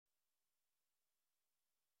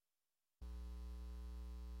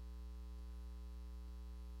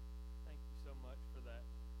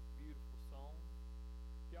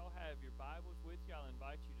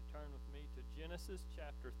Genesis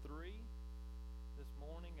chapter 3 this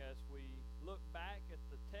morning as we look back at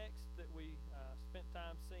the text that we spent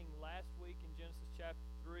time seeing last week in Genesis chapter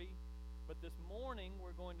 3. But this morning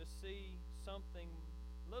we're going to see something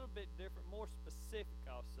a little bit different, more specific,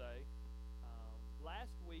 I'll say.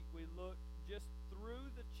 Last week we looked just through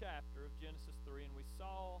the chapter of Genesis 3 and we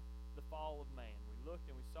saw the fall of man. We looked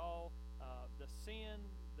and we saw the sin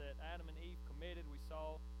that Adam and Eve committed. We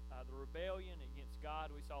saw the rebellion against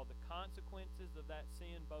God. We saw the consequences of that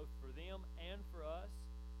sin both for them and for us.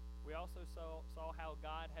 We also saw how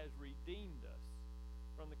God has redeemed us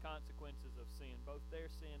from the consequences of sin, both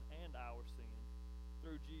their sin and our sin,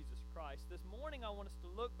 through Jesus Christ. This morning I want us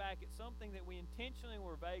to look back at something that we intentionally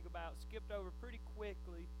were vague about, skipped over pretty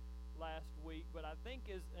quickly last week, but I think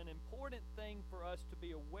is an important thing for us to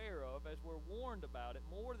be aware of as we're warned about it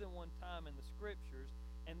more than one time in the Scriptures,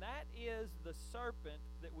 and that is the serpent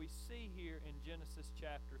that we see here in Genesis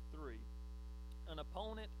chapter 3. An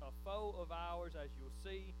opponent, a foe of ours, as you'll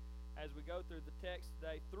see as we go through the text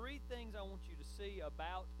today. Three things I want you to see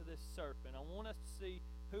about this serpent. I want us to see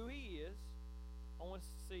who he is. I want us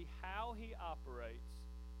to see how he operates.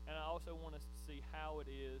 And I also want us to see how it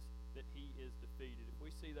is that he is defeated. If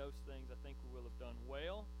we see those things, I think we will have done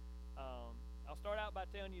well. I'll start out by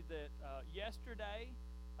telling you that yesterday,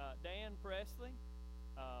 Dan Presley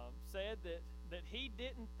said that he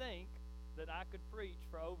didn't think that I could preach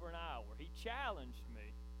for over an hour. He challenged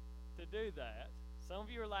me to do that. Some of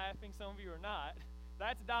you are laughing, some of you are not.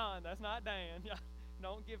 That's Don, that's not Dan.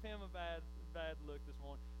 Don't give him a bad look this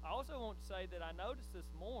morning. I also want to say that I noticed this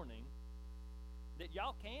morning that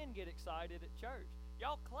y'all can get excited at church.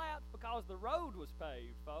 Y'all clapped because the road was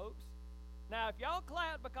paved, folks. Now, if y'all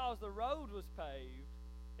clapped because the road was paved,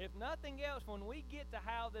 if nothing else, when we get to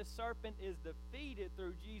how this serpent is defeated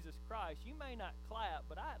through Jesus Christ, you may not clap,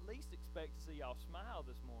 but I at least expect to see y'all smile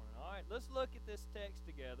this morning. All right, let's look at this text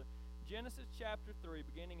together. Genesis chapter 3,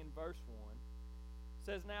 beginning in verse 1,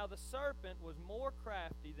 says, "Now the serpent was more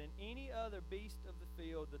crafty than any other beast of the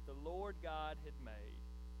field that the Lord God had made.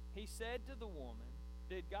 He said to the woman,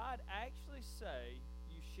 'Did God actually say,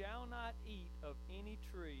 you shall not eat of any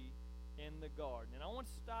tree in the garden?'" And I want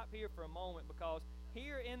to stop here for a moment because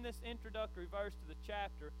here in this introductory verse to the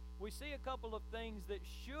chapter, we see a couple of things that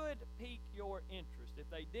should pique your interest. If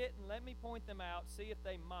they didn't, let me point them out, see if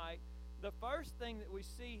they might. The first thing that we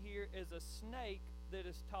see here is a snake that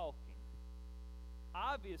is talking.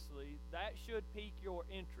 Obviously, that should pique your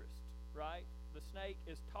interest, right? The snake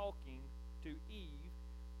is talking to Eve.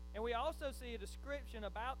 And we also see a description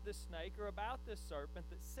about this snake or about this serpent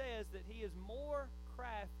that says that he is more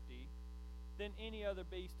crafty than any other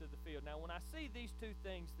beast of the field. Now, when I see these two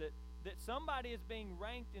things, that somebody is being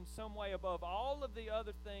ranked in some way above all of the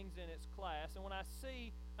other things in its class, and when I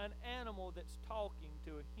see an animal that's talking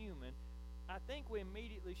to a human, I think we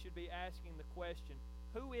immediately should be asking the question,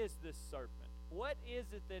 who is this serpent? What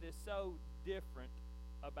is it that is so different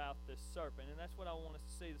about this serpent? And that's what I want us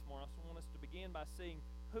to see this morning. I want us to begin by seeing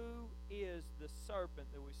who is the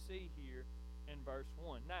serpent that we see here in verse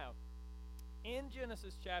 1. Now, in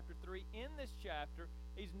Genesis chapter 3, in this chapter,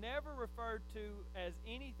 he's never referred to as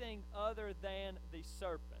anything other than the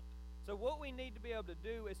serpent. So what we need to be able to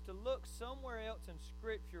do is to look somewhere else in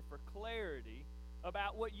Scripture for clarity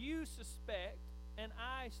about what you suspect and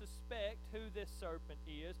I suspect who this serpent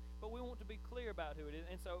is, but we want to be clear about who it is.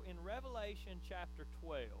 And so in Revelation chapter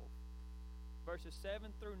 12, verses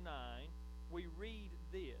 7 through 9, we read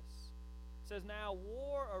this. It says, "Now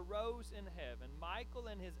war arose in heaven, Michael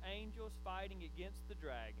and his angels fighting against the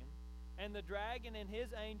dragon, and the dragon and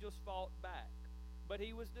his angels fought back. But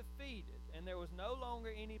he was defeated, and there was no longer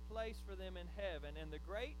any place for them in heaven, and the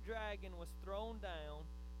great dragon was thrown down,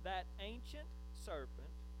 that ancient serpent,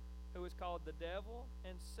 who is called the devil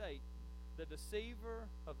and Satan, the deceiver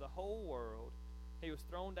of the whole world. He was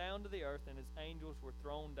thrown down to the earth, and his angels were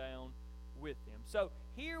thrown down with him." So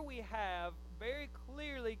here we have very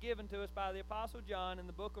clearly given to us by the Apostle John in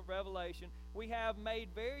the book of Revelation, we have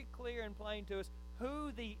made very clear and plain to us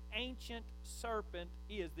who the ancient serpent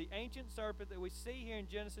is. The ancient serpent that we see here in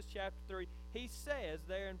Genesis chapter 3, he says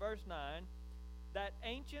there in verse 9, that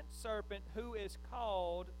ancient serpent who is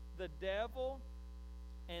called the devil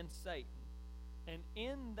and Satan. And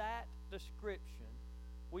in that description,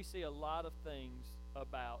 we see a lot of things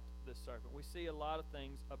about the serpent. We see a lot of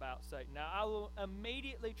things about Satan. Now, I will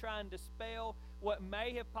immediately try and dispel what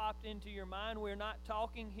may have popped into your mind. We're not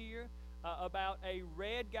talking here about a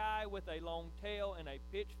red guy with a long tail and a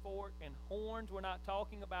pitchfork and horns. We're not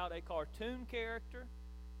talking about a cartoon character.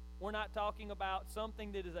 We're not talking about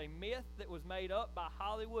something that is a myth that was made up by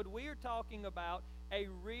Hollywood. We are talking about a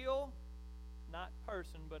real not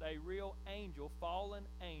person, but a real angel, fallen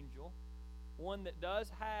angel, one that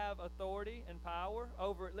does have authority and power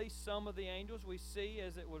over at least some of the angels. We see,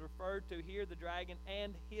 as it was referred to here, the dragon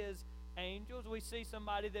and his angels. We see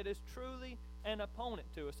somebody that is truly an opponent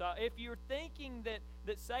to us. If you're thinking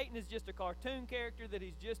that Satan is just a cartoon character, that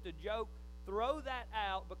he's just a joke, throw that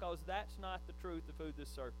out, because that's not the truth of who this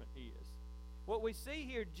serpent is. What we see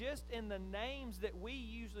here, just in the names that we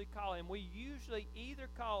usually call him, we usually either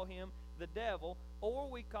call him the devil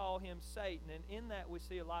or we call him Satan. And in that we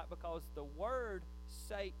see a lot, because the word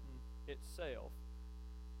Satan itself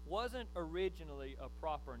wasn't originally a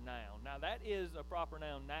proper noun. Now, that is a proper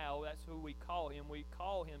noun now. That's who we call him. We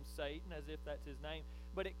call him Satan as if that's his name.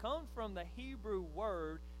 But it comes from the Hebrew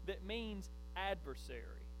word that means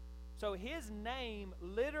adversary. So his name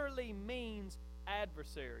literally means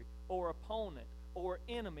adversary or opponent or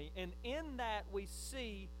enemy. And in that we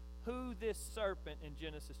see who this serpent in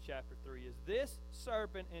Genesis chapter 3 is. This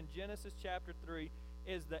serpent in Genesis chapter 3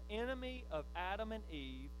 is the enemy of Adam and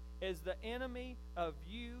Eve, is the enemy of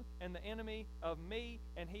you and the enemy of me,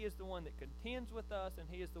 and he is the one that contends with us, and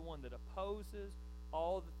he is the one that opposes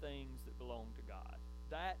all the things that belong to God.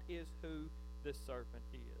 That is who this serpent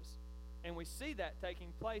is. And we see that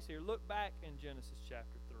taking place here. Look back in Genesis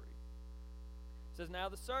chapter 3. It says, "Now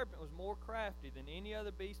the serpent was more crafty than any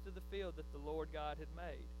other beast of the field that the Lord God had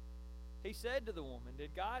made. He said to the woman,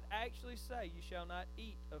 'Did God actually say, you shall not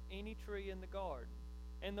eat of any tree in the garden?'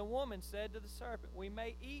 And the woman said to the serpent, 'We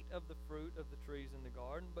may eat of the fruit of the trees in the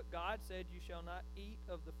garden, but God said, you shall not eat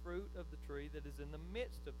of the fruit of the tree that is in the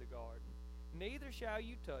midst of the garden. Neither shall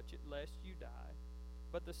you touch it, lest you die.'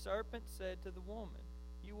 But the serpent said to the woman,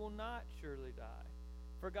 'You will not surely die.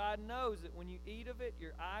 For God knows that when you eat of it,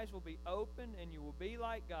 your eyes will be opened, and you will be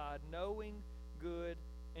like God, knowing good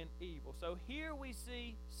and evil.'" So here we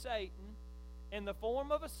see Satan in the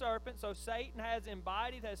form of a serpent. So Satan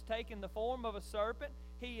has taken the form of a serpent.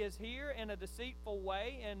 He is here in a deceitful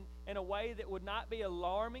way, and in a way that would not be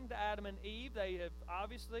alarming to Adam and Eve. They have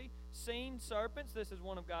obviously seen serpents. This is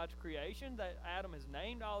one of God's creation. That Adam has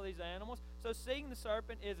named all these animals. So seeing the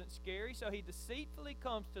serpent isn't scary. So he deceitfully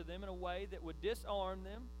comes to them in a way that would disarm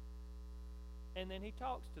them. And then he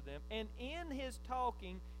talks to them. And in his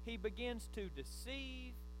talking, he begins to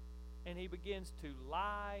deceive, and he begins to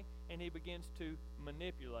lie, and he begins to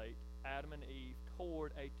manipulate Adam and Eve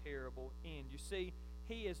toward a terrible end. You see,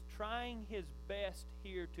 he is trying his best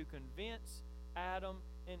here to convince Adam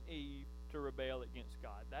and Eve to rebel against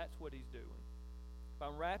God. That's what he's doing. If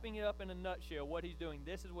I'm wrapping it up in a nutshell, what he's doing,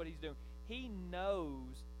 this is what he's doing. He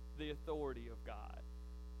knows the authority of God.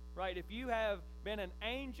 Right? If you have been an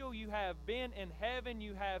angel, you have been in heaven,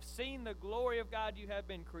 you have seen the glory of God, you have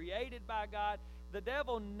been created by God, the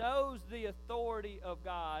devil knows the authority of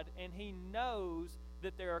God, and he knows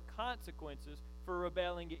that there are consequences for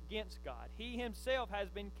rebelling against God. He himself has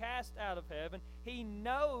been cast out of heaven. He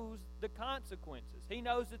knows the consequences. He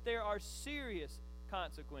knows that there are serious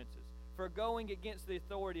consequences for going against the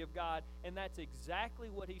authority of God, and that's exactly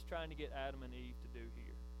what he's trying to get Adam and Eve to do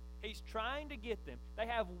here. He's trying to get them. They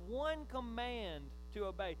have one command to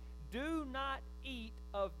obey. Do not eat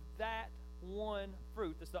of that one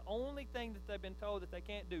fruit. That's the only thing that they've been told that they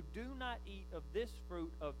can't do. Do not eat of this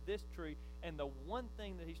fruit of this tree. And the one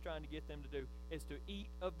thing that he's trying to get them to do is to eat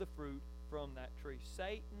of the fruit from that tree.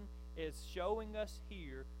 Satan is showing us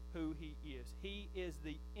here who he is. He is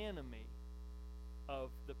the enemy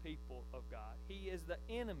of the people of God. He is the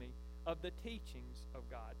enemy of the teachings of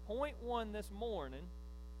God. Point one this morning,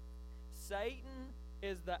 Satan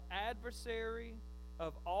is the adversary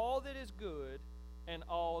of all that is good and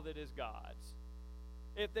all that is God's.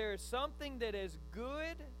 If there is something that is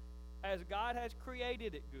good, as God has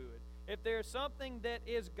created it good, if there is something that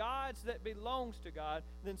is God's that belongs to God,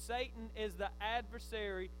 then Satan is the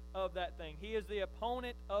adversary of that thing. He is the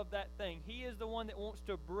opponent of that thing. He is the one that wants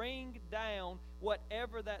to bring down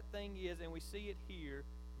whatever that thing is, and we see it here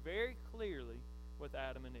very clearly with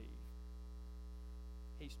Adam and Eve.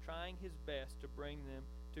 He's trying his best to bring them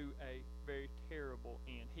to a very terrible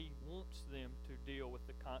end. He wants them to deal with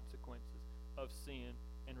the consequences of sin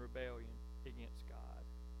and rebellion against God.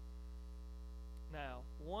 Now,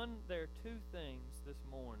 there are two things this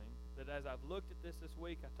morning that as I've looked at this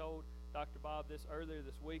week, I told Dr. Bob this earlier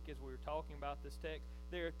this week as we were talking about this text,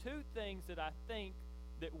 there are two things that I think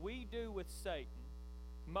that we do with Satan.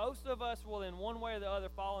 Most of us will in one way or the other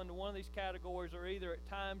fall into one of these categories, or either at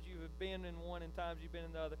times you have been in one and times you've been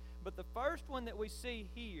in the other. But the first one that we see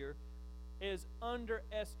here is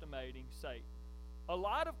underestimating Satan. A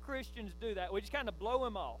lot of Christians do that. We just kind of blow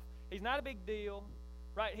him off. He's not a big deal,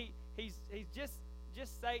 right? He's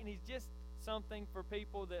just Satan. He's just something for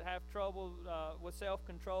people that have trouble with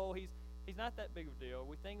self-control. He's not that big of a deal.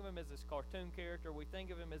 We think of him as this cartoon character. We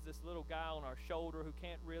think of him as this little guy on our shoulder who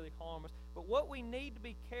can't really harm us. But what we need to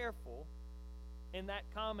be careful in that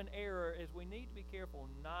common error is we need to be careful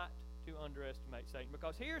not to underestimate Satan.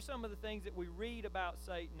 Because here are some of the things that we read about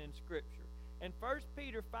Satan in Scripture. In 1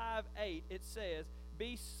 Peter 5:8, it says,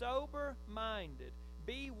 "Be sober-minded,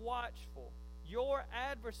 be watchful. Your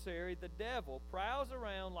adversary, the devil, prowls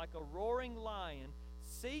around like a roaring lion,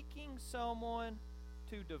 seeking someone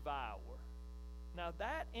to devour." Now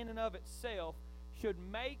that in and of itself should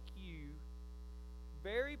make you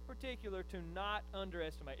very particular to not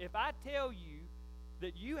underestimate. If I tell you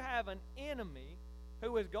that you have an enemy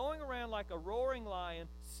who is going around like a roaring lion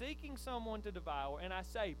seeking someone to devour, and I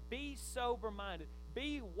say, be sober-minded,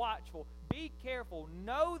 be watchful, be careful,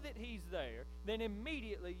 know that he's there, then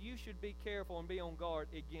immediately you should be careful and be on guard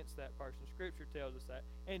against that person. Scripture tells us that.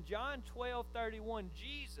 In John 12:31,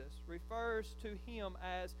 Jesus refers to him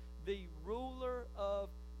as the ruler of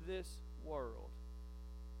this world.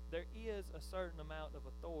 There is a certain amount of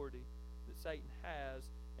authority that Satan has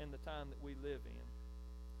in the time that we live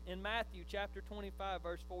in. In Matthew chapter 25,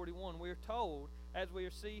 verse 41, we're told, as we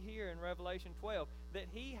see here in Revelation 12, that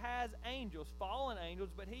he has angels, fallen angels,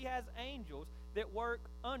 but he has angels that work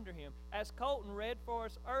under him. As Colton read for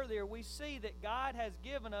us earlier, we see that God has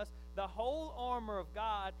given us the whole armor of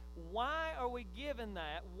God. Why are we given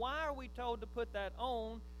that? Why are we told to put that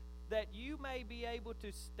on? That you may be able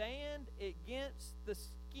to stand against the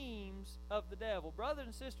schemes of the devil. Brothers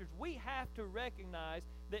and sisters, we have to recognize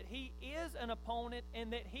that he is an opponent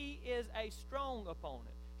and that he is a strong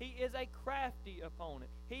opponent. He is a crafty opponent.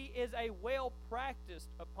 He is a well-practiced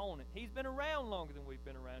opponent. He's been around longer than we've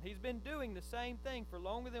been around. He's been doing the same thing for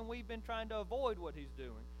longer than we've been trying to avoid what he's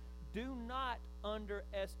doing. Do not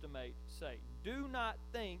underestimate Satan. Do not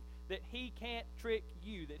think that he can't trick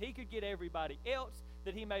you, that he could get everybody else,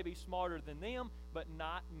 that he may be smarter than them, but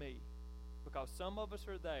not me. Because some of us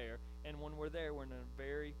are there, and when we're there, we're in a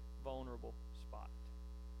very vulnerable spot.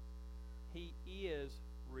 He is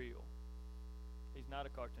real. He's not a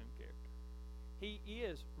cartoon character. He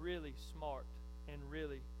is really smart and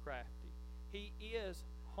really crafty. He is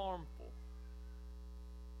harmful.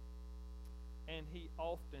 And he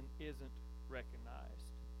often isn't recognized.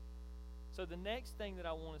 So the next thing that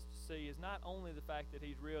I want us to see is not only the fact that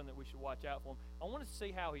he's real and that we should watch out for him. I want us to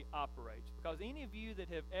see how he operates. Because any of you that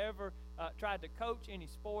have ever tried to coach any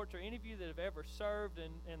sports, or any of you that have ever served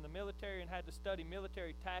in the military and had to study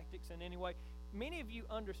military tactics in any way, many of you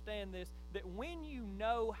understand this, that when you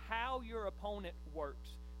know how your opponent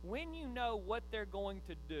works, when you know what they're going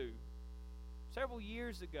to do. Several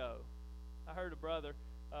years ago, I heard a brother,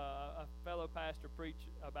 a fellow pastor, preach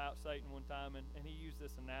about Satan one time, and he used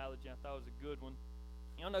this analogy. I thought it was a good one.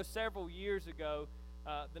 You know, several years ago,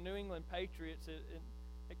 the New England Patriots,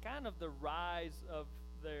 at kind of the rise of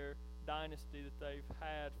their dynasty that they've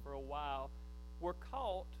had for a while, were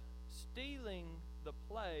caught stealing the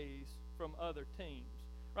plays from other teams.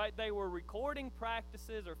 Right? They were recording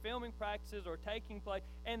practices or filming practices or taking play,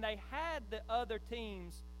 and they had the other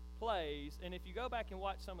teams' plays. And if you go back and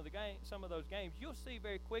watch some of those games, you'll see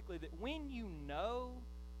very quickly that when you know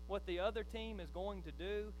what the other team is going to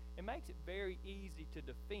do, it makes it very easy to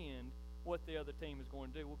defend what the other team is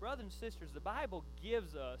going to do. Well, brothers and sisters, the Bible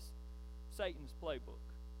gives us Satan's playbook.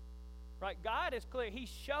 Right? God is clear. He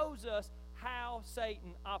shows us how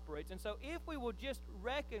Satan operates. And so if we will just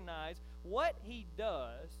recognize what he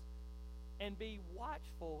does and be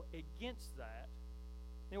watchful against that,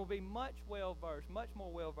 then we'll be much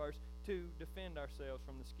more well-versed to defend ourselves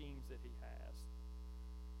from the schemes that he has.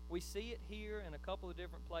 We see it here in a couple of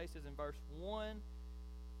different places. In verse 1,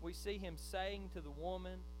 we see him saying to the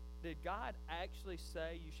woman, did God actually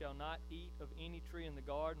say you shall not eat of any tree in the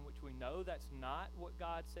garden? Which we know that's not what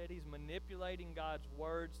God said. He's manipulating God's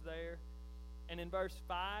words there. And in verse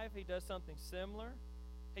 5, he does something similar.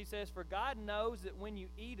 He says, for God knows that when you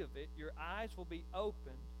eat of it, your eyes will be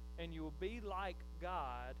opened, and you will be like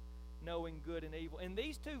God, knowing good and evil. In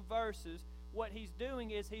these two verses, what he's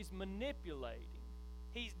doing is he's manipulating.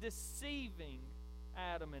 He's deceiving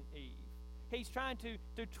Adam and Eve. He's trying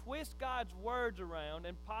to twist God's words around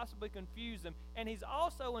and possibly confuse them. And he's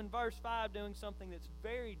also, in verse 5, doing something that's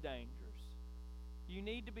very dangerous. You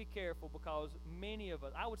need to be careful, because many of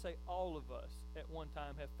us, I would say all of us at one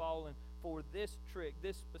time, have fallen for this trick,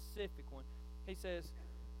 this specific one. He says,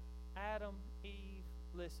 Adam, Eve,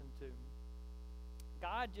 listen to me.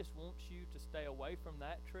 God just wants you to stay away from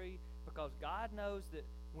that tree, because God knows that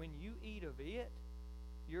when you eat of it,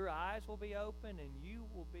 your eyes will be open and you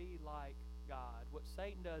will be like God. What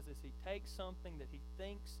Satan does is he takes something that he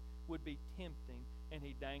thinks would be tempting, and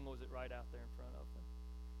he dangles it right out there in front of them.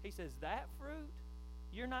 He says, that fruit?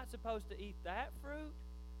 You're not supposed to eat that fruit?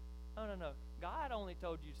 Oh, no. God only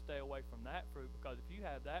told you to stay away from that fruit, because if you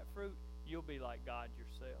have that fruit, you'll be like God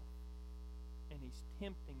yourself. And he's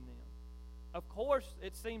tempting them. Of course,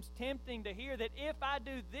 it seems tempting to hear that if I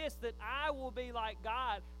do this, that I will be like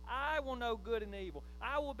God. I will know good and evil.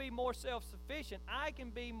 I will be more self-sufficient. I can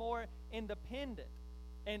be more independent.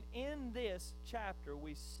 And in this chapter,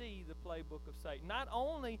 we see the playbook of Satan. Not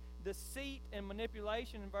only deceit and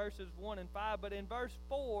manipulation in verses 1 and 5, but in verse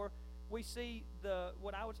 4, we see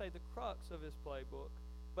what I would say the crux of his playbook.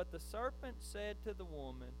 But the serpent said to the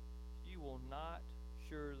woman, you will not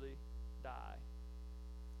surely die,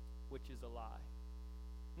 which is a lie.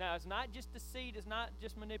 Now, it's not just deceit, it's not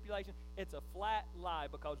just manipulation, it's a flat lie,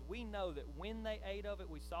 because we know that when they ate of it,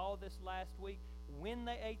 we saw this last week, when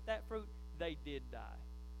they ate that fruit, they did die.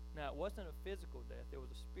 Now, it wasn't a physical death, it was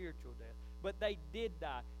a spiritual death. But they did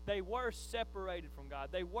die. They were separated from God.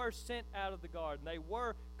 They were sent out of the garden. They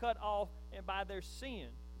were cut off by their sin.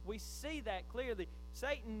 We see that clearly.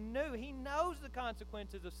 Satan knew. He knows the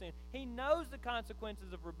consequences of sin. He knows the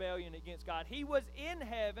consequences of rebellion against God. He was in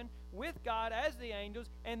heaven with God as the angels,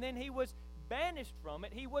 and then he was banished from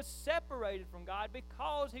it. He was separated from God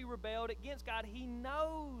because he rebelled against God. He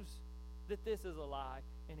knows that this is a lie,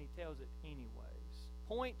 and he tells it anyways.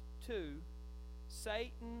 Point 2,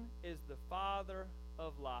 Satan is the father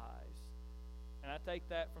of lies. And I take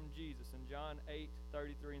that from Jesus in John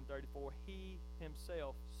 8:33 and 34. He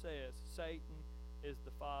himself says Satan is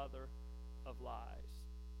the father of lies.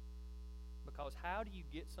 Because how do you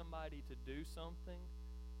get somebody to do something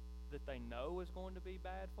that they know is going to be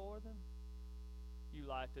bad for them? You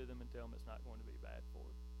lie to them and tell them it's not going to be bad for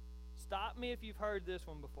them. Stop me if you've heard this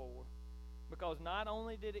one before. Because not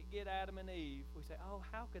only did it get Adam and Eve, we say, oh,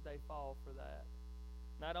 how could they fall for that?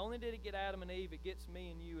 Not only did it get Adam and Eve, it gets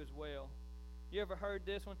me and you as well. You ever heard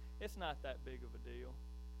this one? It's not that big of a deal.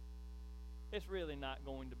 It's really not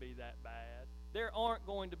going to be that bad. There aren't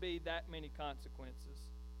going to be that many consequences.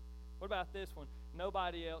 What about this one?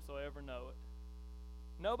 Nobody else will ever know it.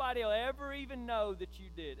 Nobody will ever even know that you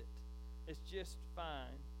did it. It's just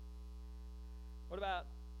fine. What about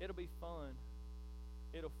it'll be fun?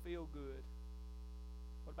 It'll feel good.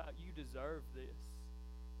 What about you deserve this?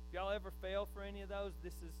 If y'all ever fell for any of those,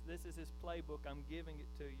 this is his playbook. I'm giving it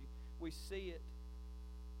to you. We see it.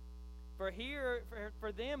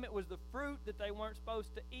 For them, it was the fruit that they weren't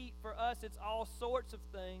supposed to eat. For us, it's all sorts of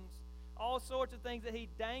things. All sorts of things that he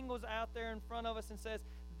dangles out there in front of us and says,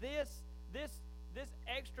 this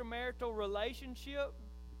extramarital relationship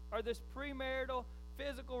or this premarital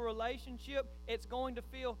physical relationship, it's going to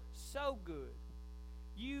feel so good.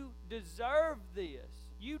 You deserve this.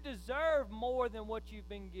 You deserve more than what you've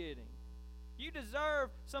been getting. You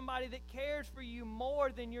deserve somebody that cares for you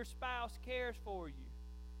more than your spouse cares for you.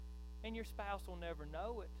 And your spouse will never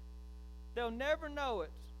know it. They'll never know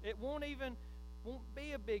it. It won't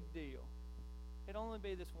be a big deal. It'll only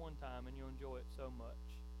be this one time, and you'll enjoy it so much.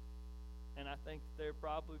 And I think that there have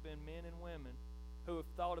probably been men and women who have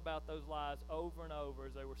thought about those lies over and over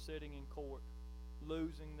as they were sitting in court,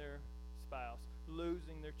 losing their spouse,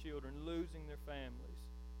 losing their children, losing their families,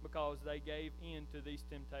 because they gave in to these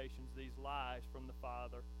temptations, these lies from the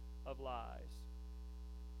father of lies.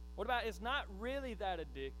 What about, it's not really that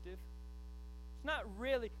addictive. It's not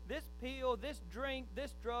really, this pill, this drink,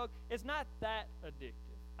 this drug, it's not that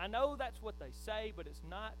addictive. I know that's what they say, but it's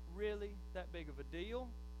not really that big of a deal.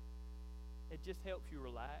 It just helps you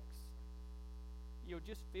relax. You'll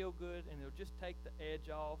just feel good, and it'll just take the edge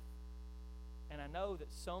off. And I know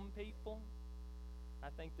that some people, I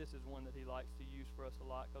think this is one that he likes to use for us a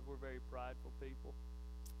lot because we're very prideful people.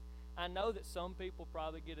 I know that some people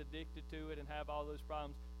probably get addicted to it and have all those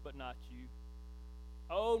problems, but not you.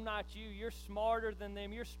 Oh, not you. You're smarter than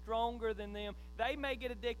them. You're stronger than them. They may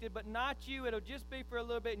get addicted, but not you. It'll just be for a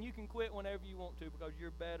little bit, and you can quit whenever you want to because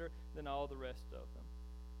you're better than all the rest of them.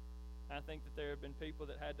 I think that there have been people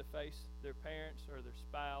that had to face their parents or their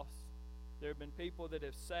spouse. There have been people that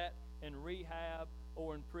have sat in rehab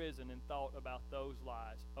or in prison and thought about those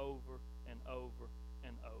lies over and over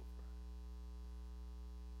and over.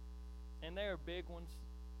 And there are big ones,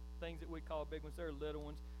 things that we call big ones. There are little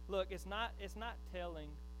ones. Look, it's not telling,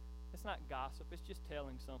 it's not gossip. It's just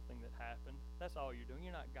telling something that happened. That's all you're doing.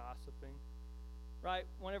 You're not gossiping, right?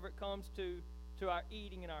 Whenever it comes to our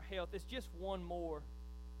eating and our health, it's just one more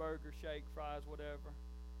burger, shake, fries, whatever.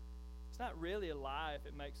 It's not really a lie if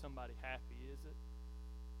it makes somebody happy, is it?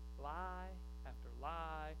 Lie after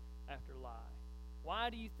lie after lie. Why Why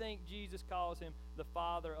do you think Jesus calls him the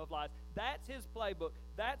father of lies? That's his playbook.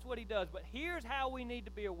 That's what he does. But here's how we need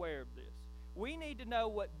to be aware of this. We need to know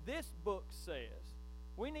what this book says.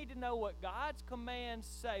 We need to know what God's commands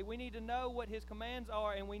say. We need to know what his commands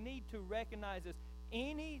are, and we need to recognize this.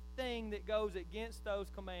 Anything that goes against those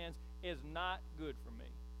commands is not good for me.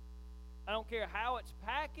 I don't care how it's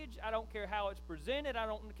packaged. I don't care how it's presented. I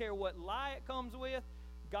don't care what lie it comes with.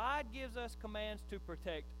 God gives us commands to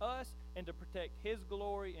protect us and to protect his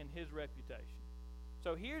glory and his reputation.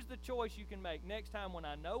 So here's the choice you can make next time when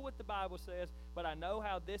I know what the Bible says, but I know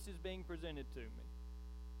how this is being presented to me.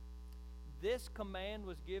 This command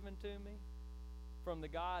was given to me from the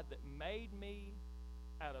God that made me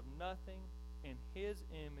out of nothing in his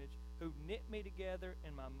image, who knit me together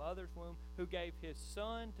in my mother's womb, who gave his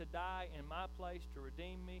son to die in my place to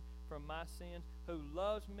redeem me from my sins, who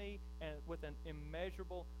loves me and with an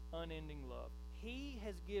immeasurable, unending love. He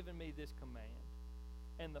has given me this command.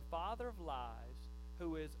 And the father of lies,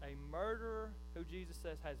 who is a murderer, who Jesus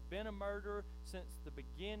says has been a murderer since the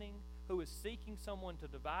beginning, who is seeking someone to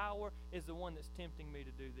devour, is the one that's tempting me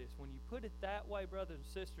to do this. When you put it that way, brothers and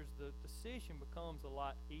sisters, the decision becomes a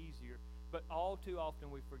lot easier. But all too often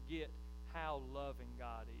we forget how loving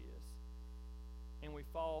God is. And we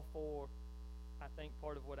fall for, I think,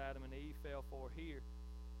 part of what Adam and Eve fell for here.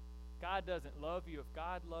 God doesn't love you. If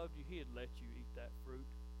God loved you, he'd let you eat that fruit.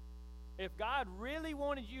 If God really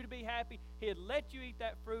wanted you to be happy, he'd let you eat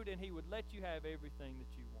that fruit and he would let you have everything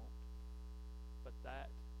that you want. But that,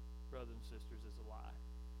 brothers and sisters, is a lie.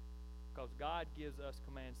 Because God gives us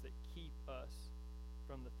commands that keep us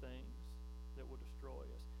from the things that will destroy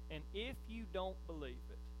us. And if you don't believe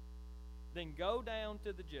it, then go down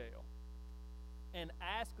to the jail and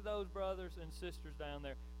ask those brothers and sisters down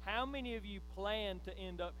there, how many of you planned to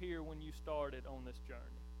end up here when you started on this journey?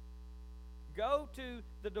 Go to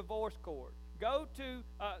the divorce court. Go to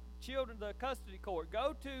the custody court.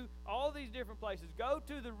 Go to all these different places. Go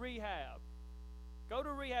to the rehab. Go to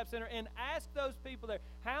a rehab center and ask those people there,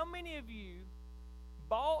 how many of you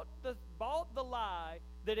bought the lie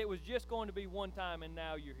that it was just going to be one time and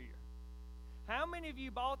now you're here? How many of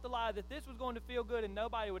you bought the lie that this was going to feel good and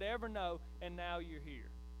nobody would ever know and now you're here?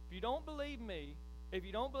 If you don't believe me, if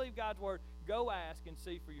you don't believe God's word, go ask and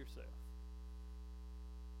see for yourself.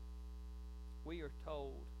 We are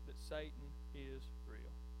told that Satan is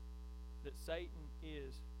real, that Satan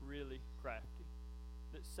is really crafty,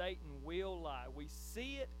 that Satan will lie. We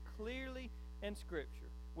see it clearly in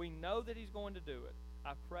Scripture. We know that he's going to do it.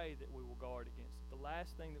 I pray that we will guard against it. The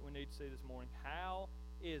last thing that we need to see this morning, how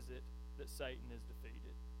is it that Satan is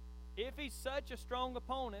defeated? If he's such a strong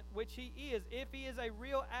opponent, which he is, if he is a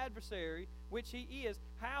real adversary, which he is,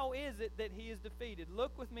 how is it that he is defeated?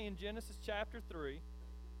 Look with me in Genesis chapter 3,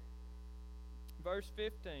 verse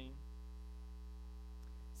 15. It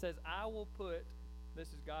says, I will put, this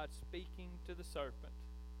is God speaking to the serpent,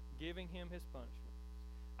 giving him his punishment.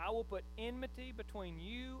 I will put enmity between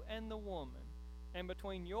you and the woman, and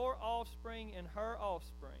between your offspring and her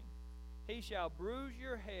offspring. He shall bruise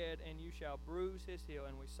your head, and you shall bruise his heel.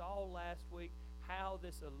 And we saw last week how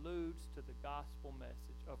this alludes to the gospel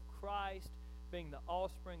message of Christ being the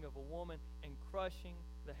offspring of a woman and crushing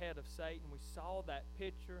the head of Satan. We saw that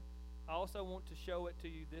picture. I also want to show it to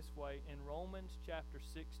you this way in Romans chapter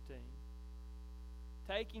 16.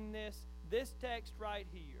 Taking this text right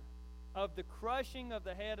here of the crushing of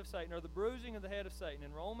the head of Satan, or the bruising of the head of Satan,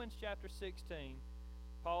 in Romans chapter 16,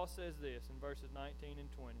 Paul says this in verses 19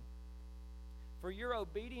 and 20. For your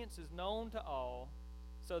obedience is known to all,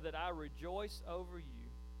 so that I rejoice over you.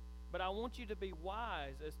 But I want you to be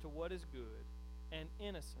wise as to what is good, and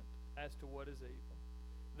innocent as to what is evil.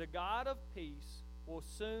 The God of peace will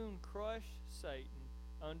soon crush Satan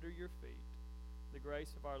under your feet. The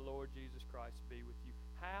grace of our Lord Jesus Christ be with you.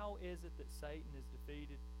 How is it that Satan is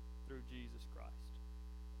defeated? Through Jesus Christ.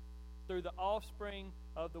 Through the offspring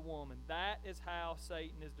of the woman. That is how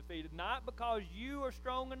Satan is defeated. Not because you are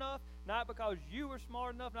strong enough, not because you are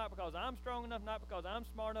smart enough, not because I'm strong enough, not because I'm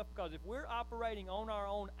smart enough, because if we're operating on our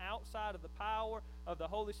own outside of the power of the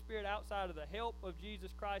Holy Spirit, outside of the help of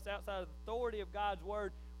Jesus Christ, outside of the authority of God's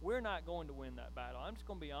Word, we're not going to win that battle. I'm just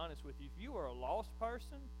going to be honest with you. If you are a lost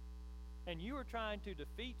person and you are trying to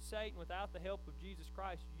defeat Satan without the help of Jesus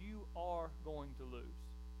Christ, you are going to lose.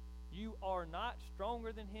 You are not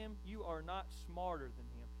stronger than him. You are not smarter than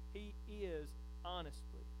him. He is,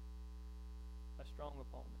 honestly, a strong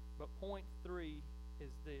opponent. But point 3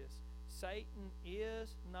 is this. Satan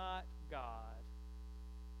is not God,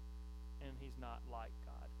 and he's not like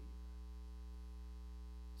God either.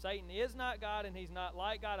 Satan is not God, and he's not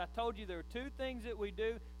like God. I told you there are two things that we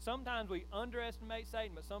do. Sometimes we underestimate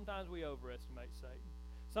Satan, but sometimes we overestimate Satan.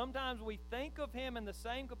 Sometimes we think of him in the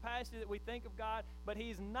same capacity that we think of God, but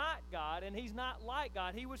he's not God, and he's not like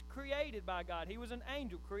God. He was created by God. He was an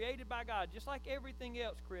angel created by God, just like everything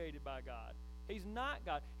else created by God. He's not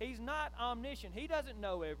God. He's not omniscient. He doesn't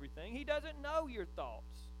know everything. He doesn't know your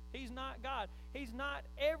thoughts. He's not God. He's not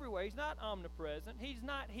everywhere. He's not omnipresent. He's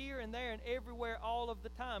not here and there and everywhere all of the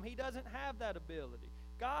time. He doesn't have that ability.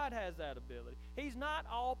 God has that ability. He's not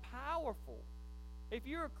all-powerful. If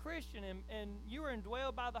you're a Christian and you are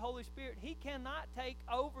indwelled by the Holy Spirit, He cannot take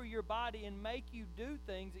over your body and make you do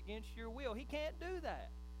things against your will. He can't do that.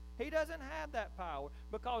 He doesn't have that power,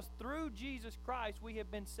 because through Jesus Christ we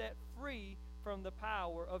have been set free from the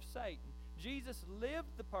power of Satan. Jesus lived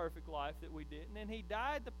the perfect life that we didn't, and He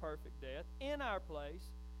died the perfect death in our place.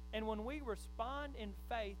 And when we respond in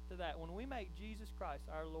faith to that, when we make Jesus Christ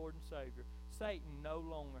our Lord and Savior, Satan no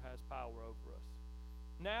longer has power over us.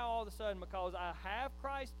 Now all of a sudden, because I have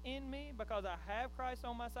Christ in me, because I have Christ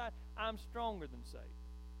on my side, I'm stronger than Satan.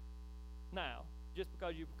 Now, just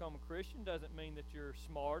because you become a Christian doesn't mean that you're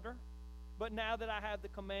smarter. But now that I have the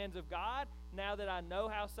commands of God, now that I know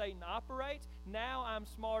how Satan operates, now I'm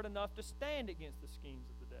smart enough to stand against the schemes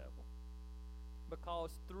of the devil.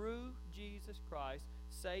 Because through Jesus Christ,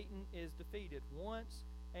 Satan is defeated once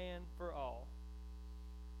and for all.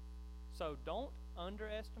 So don't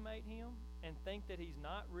underestimate him and think that he's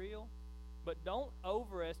not real, but don't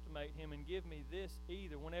overestimate him and give me this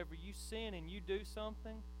either. Whenever you sin and you do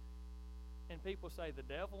something and people say the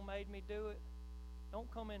devil made me do it, don't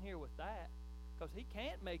come in here with that, because he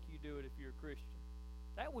can't make you do it if you're a Christian.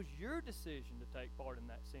 That was your decision to take part in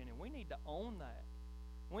that sin, and we need to own that.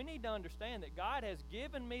 We need to understand that God has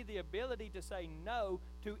given me the ability to say no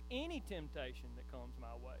to any temptation that comes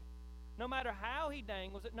my way. No matter how he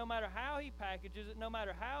dangles it, no matter how he packages it, no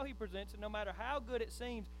matter how he presents it, no matter how good it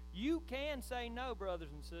seems, you can say no,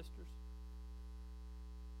 brothers and sisters.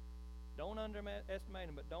 Don't underestimate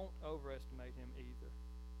him, but don't overestimate him either.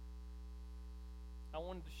 I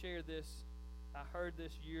wanted to share this. I heard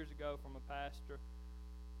this years ago from a pastor,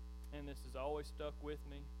 and this has always stuck with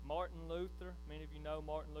me. Martin Luther, many of you know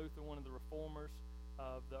Martin Luther, one of the reformers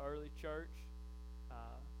of the early church,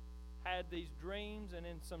 had these dreams, and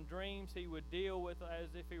in some dreams he would deal with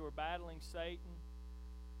as if he were battling Satan.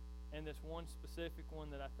 And this one specific one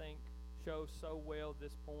that I think shows so well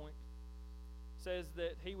this point says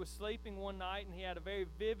that he was sleeping one night and he had a very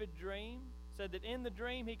vivid dream. Said that in the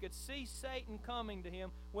dream he could see Satan coming to him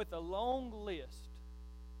with a long list.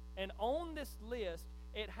 And on this list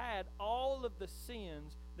it had all of the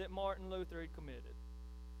sins that Martin Luther had committed.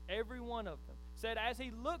 Every one of them. Said as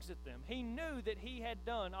he looks at them, he knew that he had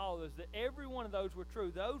done all those, that every one of those were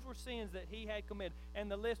true. Those were sins that he had committed.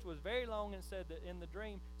 And the list was very long, and said that in the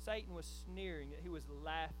dream, Satan was sneering, that he was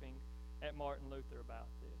laughing at Martin Luther about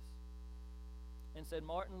this. And said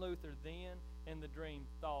Martin Luther then in the dream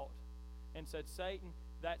thought and said, Satan,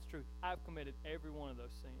 that's true. I've committed every one of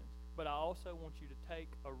those sins. But I also want you to take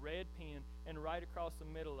a red pen and right across the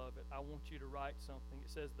middle of it, I want you to write something. It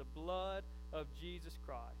says, the blood of Jesus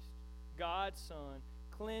Christ, God's Son,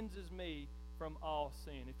 cleanses me from all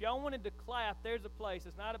sin. If y'all wanted to clap, there's a place.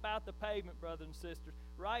 It's not about the pavement, brothers and sisters.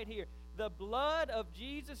 Right here. The blood of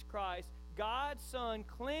Jesus Christ, God's Son,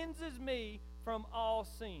 cleanses me from all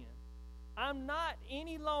sin. I'm not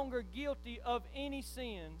any longer guilty of any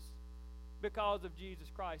sins because of Jesus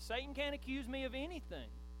Christ. Satan can't accuse me of anything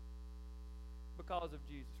because of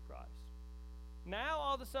Jesus Christ. Now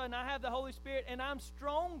all of a sudden I have the Holy Spirit and I'm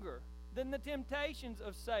stronger than the temptations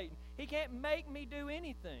of Satan. He can't make me do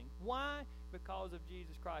anything. Why? Because of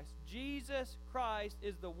Jesus Christ. Jesus Christ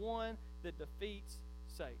is the one that defeats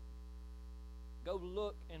Satan. Go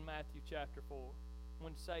look in Matthew chapter 4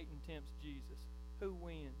 when Satan tempts Jesus. Who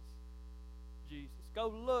wins? Jesus. Go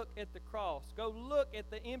look at the cross. Go look at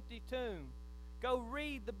the empty tomb. Go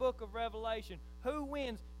read the book of Revelation. Who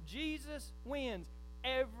wins? Jesus wins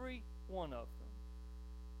every one of them.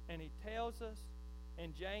 And he tells us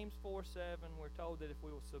in James 4:7, we're told that if we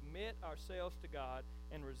will submit ourselves to God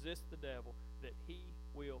and resist the devil, that he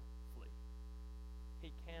will flee.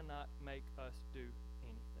 He cannot make us do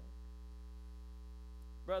anything.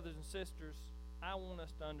 Brothers and sisters, I want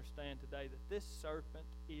us to understand today that this serpent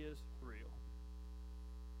is real.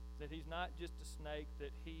 That he's not just a snake,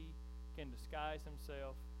 that he can disguise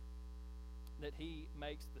himself, that he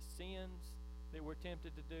makes the sins that we're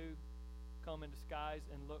tempted to do come in disguise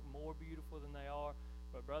and look more beautiful than they are.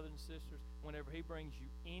 But brothers and sisters, whenever he brings you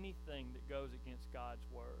anything that goes against God's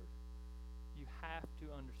word, you have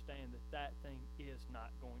to understand that that thing is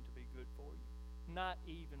not going to be good for you. Not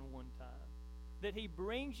even one time. That He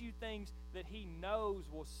brings you things that He knows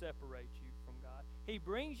will separate you from God. He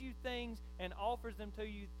brings you things and offers them to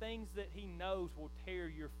you, things that He knows will tear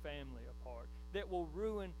your family apart, that will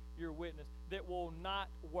ruin your witness, that will not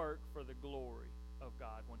work for the glory of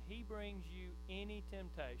God. When He brings you any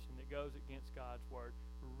temptation that goes against God's Word,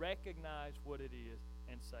 recognize what it is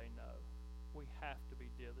and say no. We have to be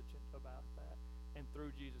diligent about that. And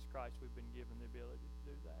through Jesus Christ, we've been given the ability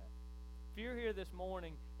to do that. If you're here this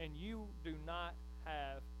morning and you do not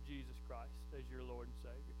have Jesus Christ as your Lord and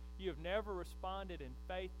Savior, you have never responded in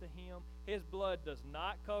faith to Him, His blood does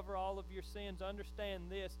not cover all of your sins. Understand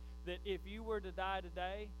this, that if you were to die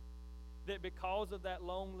today, that because of that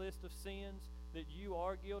long list of sins that you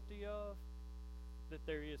are guilty of, that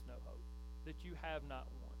there is no hope, that you have not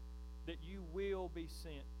one, that you will be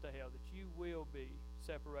sent to hell, that you will be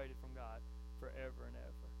separated from God forever and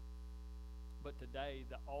ever. But today,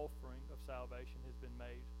 the offering of salvation has been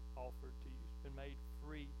made, offered to you. It's been made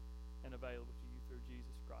free and available to you through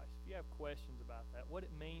Jesus Christ. If you have questions about that, what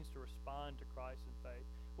it means to respond to Christ in faith,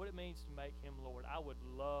 what it means to make Him Lord, I would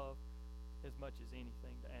love as much as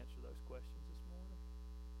anything to answer those questions this morning.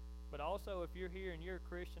 But also, if you're here and you're a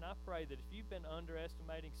Christian, I pray that if you've been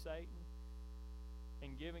underestimating Satan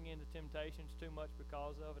and giving in to temptations too much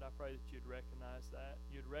because of it, I pray that you'd recognize that.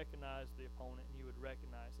 You'd recognize the opponent and you would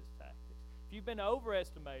recognize his tactics. If you've been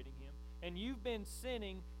overestimating him and you've been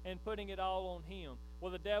sinning and putting it all on him,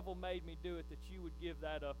 well, the devil made me do it, that you would give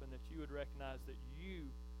that up and that you would recognize that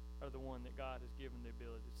you are the one that God has given the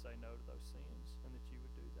ability to say no to those sins, and that you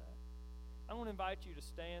would do that. I want to invite you to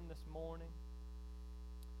stand this morning.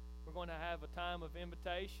 We're going to have a time of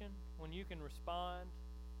invitation when you can respond.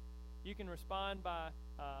 You can respond by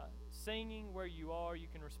singing where you are. You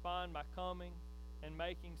can respond by coming and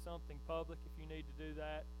making something public if you need to do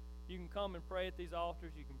that. You can come and pray at these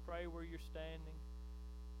altars. You can pray where you're standing.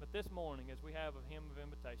 But this morning, as we have a hymn of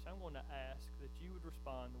invitation, I'm going to ask that you would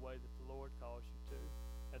respond the way that the Lord calls you to,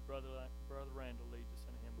 as Brother Randall leads us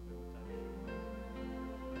in a hymn of invitation.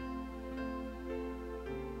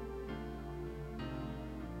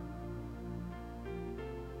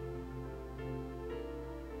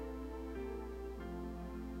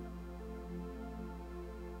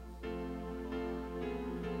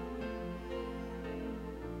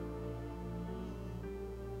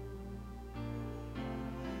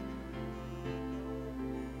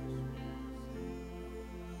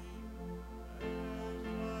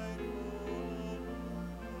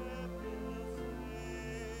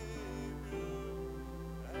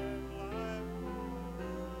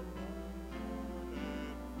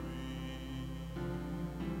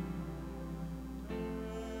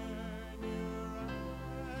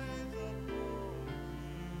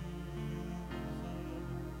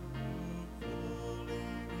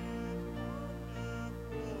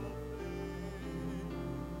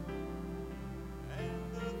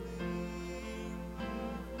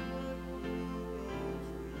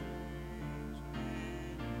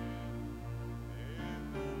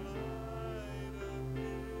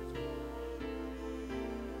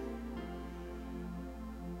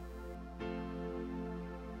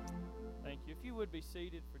 If you would be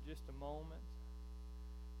seated for just a moment.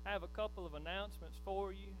 I have a couple of announcements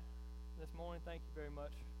for you this morning. Thank you very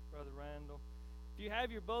much, Brother Randall. If you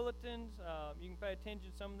have your bulletins, you can pay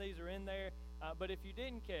attention. Some of these are in there. But if you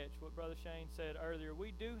didn't catch what Brother Shane said earlier,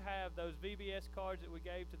 we do have those VBS cards that we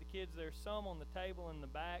gave to the kids. There's some on the table in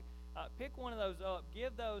the back. Pick one of those up.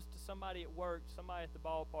 Give those to somebody at work, somebody at the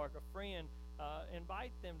ballpark, a friend.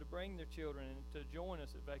 Invite them to bring their children and to join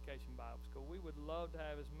us at Vacation Bible School. We would love to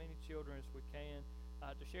have as many children as we can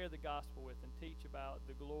to share the gospel with and teach about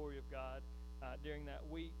the glory of God during that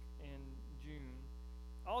week in June.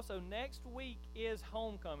 Also, next week is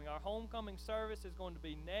homecoming. Our homecoming service is going to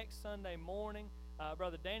be next Sunday morning.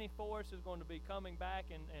 Brother Danny Forrest is going to be coming back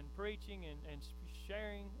and preaching and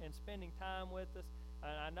sharing and spending time with us.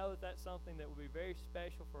 And I know that that's something that will be very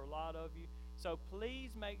special for a lot of you. So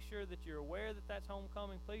please make sure that you're aware that that's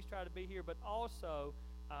homecoming. Please try to be here. But also,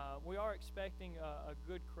 we are expecting a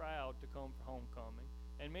good crowd to come for homecoming.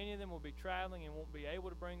 And many of them will be traveling and won't be able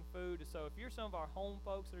to bring food. So if you're some of our home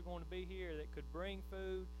folks that are going to be here that could bring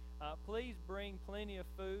food, please bring plenty of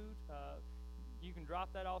food. You can drop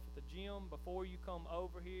that off at the gym before you come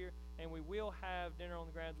over here. And we will have dinner on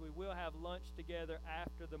the grounds. We will have lunch together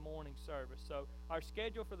after the morning service. So our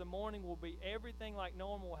schedule for the morning will be everything like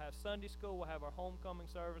normal. We'll have Sunday school. We'll have our homecoming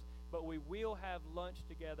service. But we will have lunch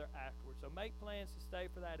together afterwards. So make plans to stay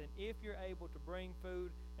for that. And if you're able to bring food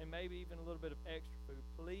and maybe even a little bit of extra food,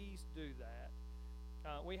 please do that.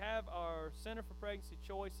 We have our Center for Pregnancy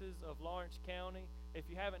Choices of Lawrence County. If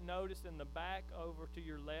you haven't noticed, in the back over to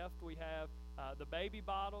your left, we have the baby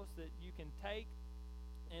bottles that you can take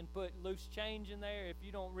and put loose change in there. If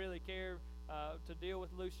you don't really care to deal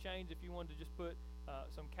with loose change, if you wanted to just put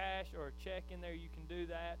some cash or a check in there, you can do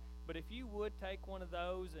that. But if you would take one of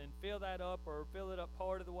those and fill that up or fill it up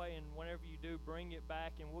part of the way, and whenever you do, bring it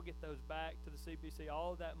back, and we'll get those back to the CPC.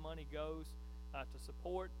 All of that money goes to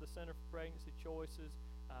support the Center for Pregnancy Choices.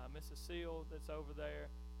 Mrs. Seal that's over there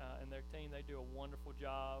and their team, they do a wonderful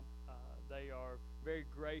job. They are very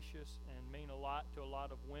gracious and mean a lot to a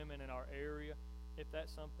lot of women in our area. If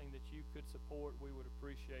that's something that you could support, we would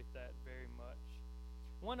appreciate that very much.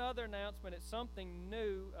 One other announcement, it's something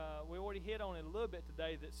new. We already hit on it a little bit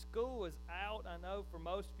today, that school is out. I know for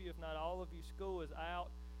most of you, if not all of you, school is out.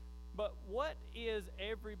 But what is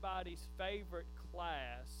everybody's favorite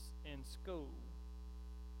class in school?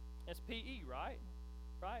 It's PE, right?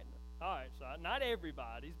 Right? All right, so not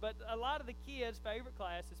everybody's, but a lot of the kids' favorite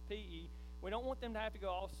class is PE. We don't want them to have to go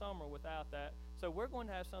all summer without that. So we're going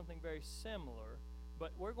to have something very similar,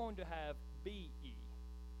 but we're going to have BE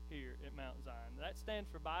here at Mount Zion. That stands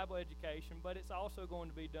for Bible Education, but it's also going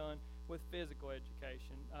to be done with physical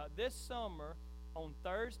education. This summer, on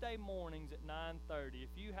Thursday mornings at 9:30,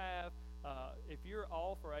 if you're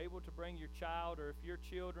off or able to bring your child, or if your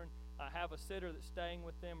children have a sitter that's staying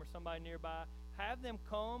with them or somebody nearby, have them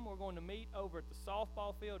come. We're going to meet over at the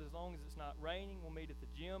softball field as long as it's not raining. We'll meet at the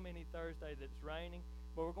gym any Thursday that it's raining.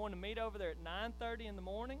 But we're going to meet over there at 9:30 in the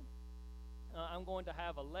morning. I'm going to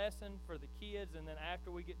have a lesson for the kids, and then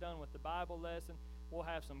after we get done with the Bible lesson, we'll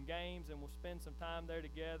have some games, and we'll spend some time there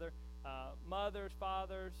together. Mothers,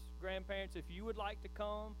 fathers, grandparents, if you would like to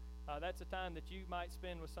come, that's a time that you might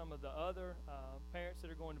spend with some of the other parents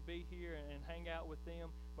that are going to be here and hang out with them.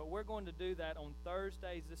 But we're going to do that on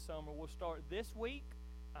Thursdays this summer. We'll start this week.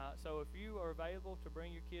 So if you are available to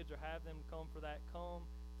bring your kids or have them come for that, come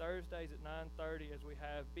Thursdays at 9:30 as we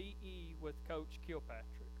have BE with Coach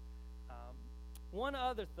Kilpatrick. One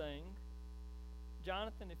other thing,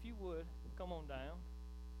 Jonathan, if you would, come on down.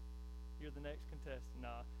 You're the next contestant.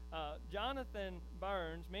 Jonathan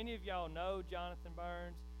Burns, many of y'all know Jonathan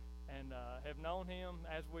Burns and have known him.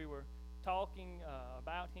 As we were talking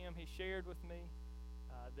about him, he shared with me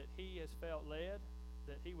that he has felt led,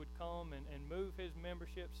 that he would come and move his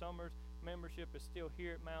membership. Summer's membership is still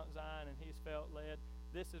here at Mount Zion, and he's felt led.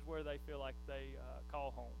 This is where they feel like they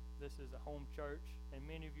call home. This is a home church, and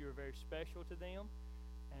many of you are very special to them.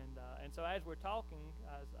 And so as we're talking,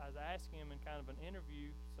 I was asking him in kind of an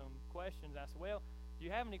interview some questions. I said, well, do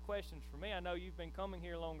you have any questions for me? I know you've been coming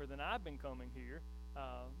here longer than I've been coming here,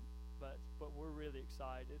 but we're really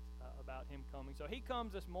excited about him coming. So he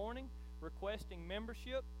comes this morning requesting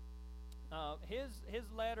membership. His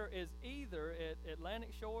letter is either at Atlantic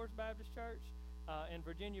Shores Baptist Church in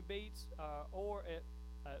Virginia Beach or at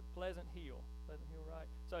Pleasant Hill. Pleasant Hill, right?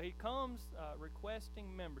 So he comes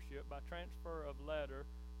requesting membership by transfer of letter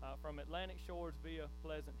from Atlantic Shores via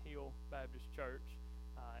Pleasant Hill Baptist Church.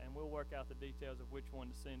 And we'll work out the details of which one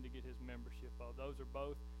to send to get his membership of. Those are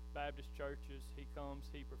both Baptist churches. He comes,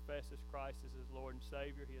 he professes Christ as his Lord and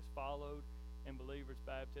Savior. He has followed in believers'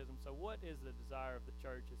 baptism. So what is the desire of the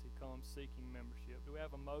church as he comes seeking membership? Do we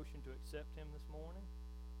have a motion to accept him this morning?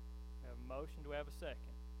 We have a motion. Do we have a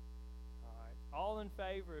second? All right. All in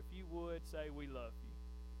favor, if you would, say, we love you.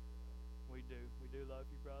 We do. We do love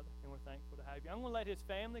you, brother, and we're thankful to have you. I'm going to let his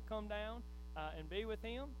family come down and be with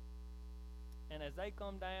him. And as they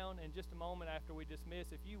come down in just a moment after we dismiss,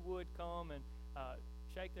 if you would come and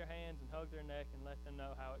shake their hands and hug their neck and let them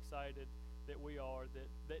know how excited that we are,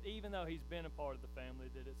 that even though he's been a part of the family,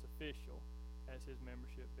 that it's official as his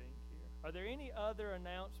membership being here. Are there any other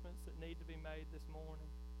announcements that need to be made this morning?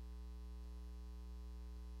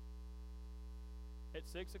 At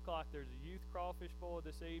 6 o'clock, there's a youth crawfish boil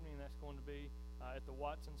this evening. That's going to be at the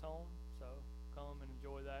Watson's home, so come and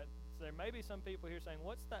enjoy that. So there may be some people here saying,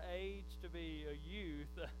 what's the age to be a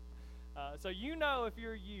youth? So you know if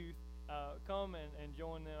you're a youth, come and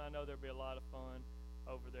join them. I know there'll be a lot of fun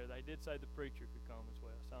over there. They did say the preacher could come as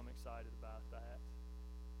well, so I'm excited about that.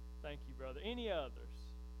 Thank you, brother. Any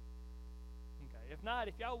others? Okay. If not,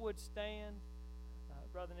 if y'all would stand,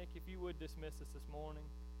 Brother Nick, if you would dismiss us this morning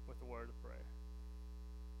with a word of prayer.